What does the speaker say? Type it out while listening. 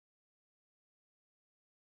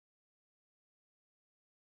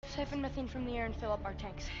Siphon methane from the air and fill up our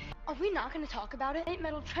tanks. Are we not going to talk about it? Giant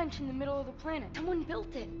metal trench in the middle of the planet. Someone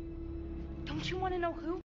built it. Don't you want to know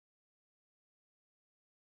who?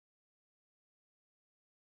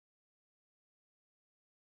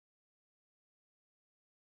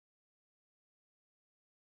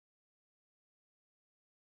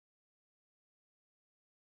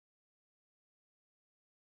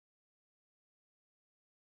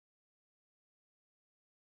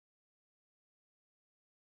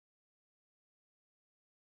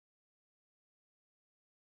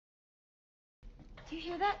 Do you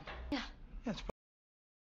hear that? Yeah. Yeah, it's...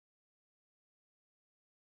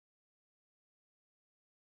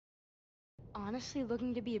 Honestly,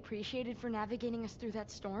 looking to be appreciated for navigating us through that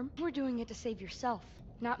storm? We're doing it to save yourself,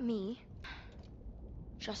 not me.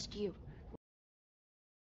 Just you.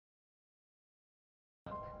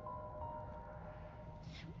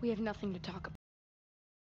 We have nothing to talk about.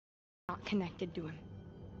 Not connected to him.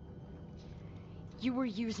 You were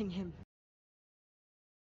using him.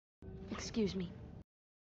 Excuse me.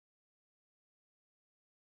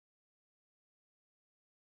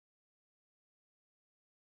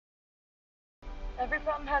 Every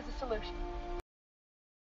problem has a solution.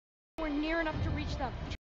 We're near enough to reach them.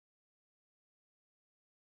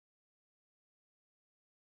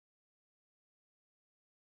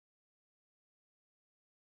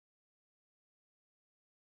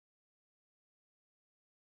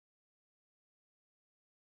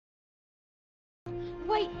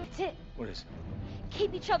 Wait, that's it. What is it?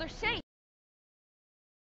 Keep each other safe.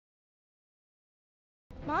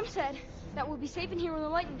 Mom said that we'll be safe in here when the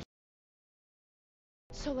lightning.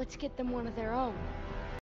 So let's get them one of their own.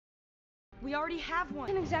 We already have one.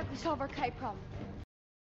 Can't exactly solve our kite problem.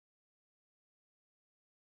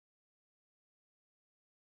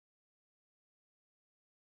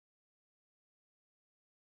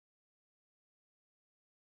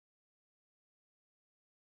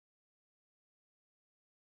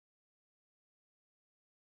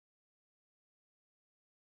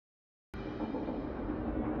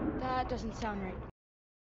 That doesn't sound right.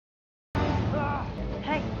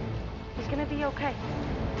 Hey, he's gonna be okay.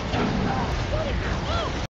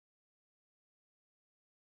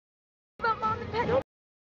 About Mom and Pet.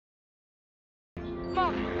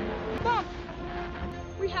 Mom!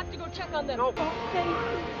 We have to go check on them. No.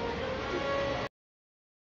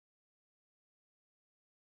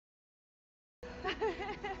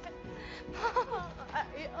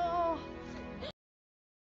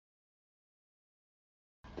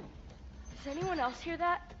 Does anyone else hear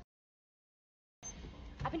that?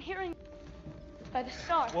 I've been hearing by the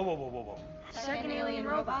star. Whoa. Second alien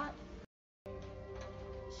robot.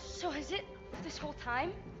 So is it this whole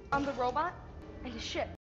time? I'm the robot and the ship.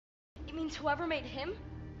 It means whoever made him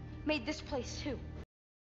made this place too.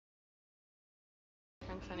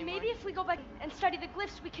 Maybe if we go back and study the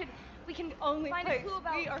glyphs, we can Only find place a clue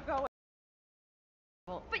about. we are going.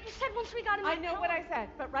 But you said once we got him. I know what I said,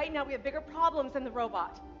 but right now we have bigger problems than the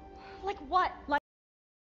robot. Like what? Like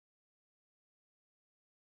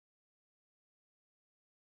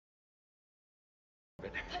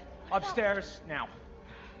Upstairs, now.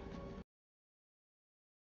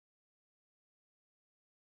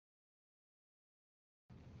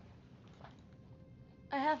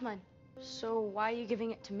 I have mine. So why are you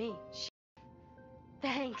giving it to me?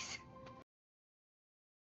 Thanks.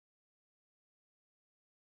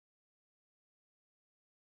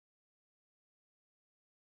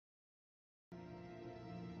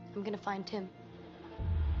 I'm gonna find Tim.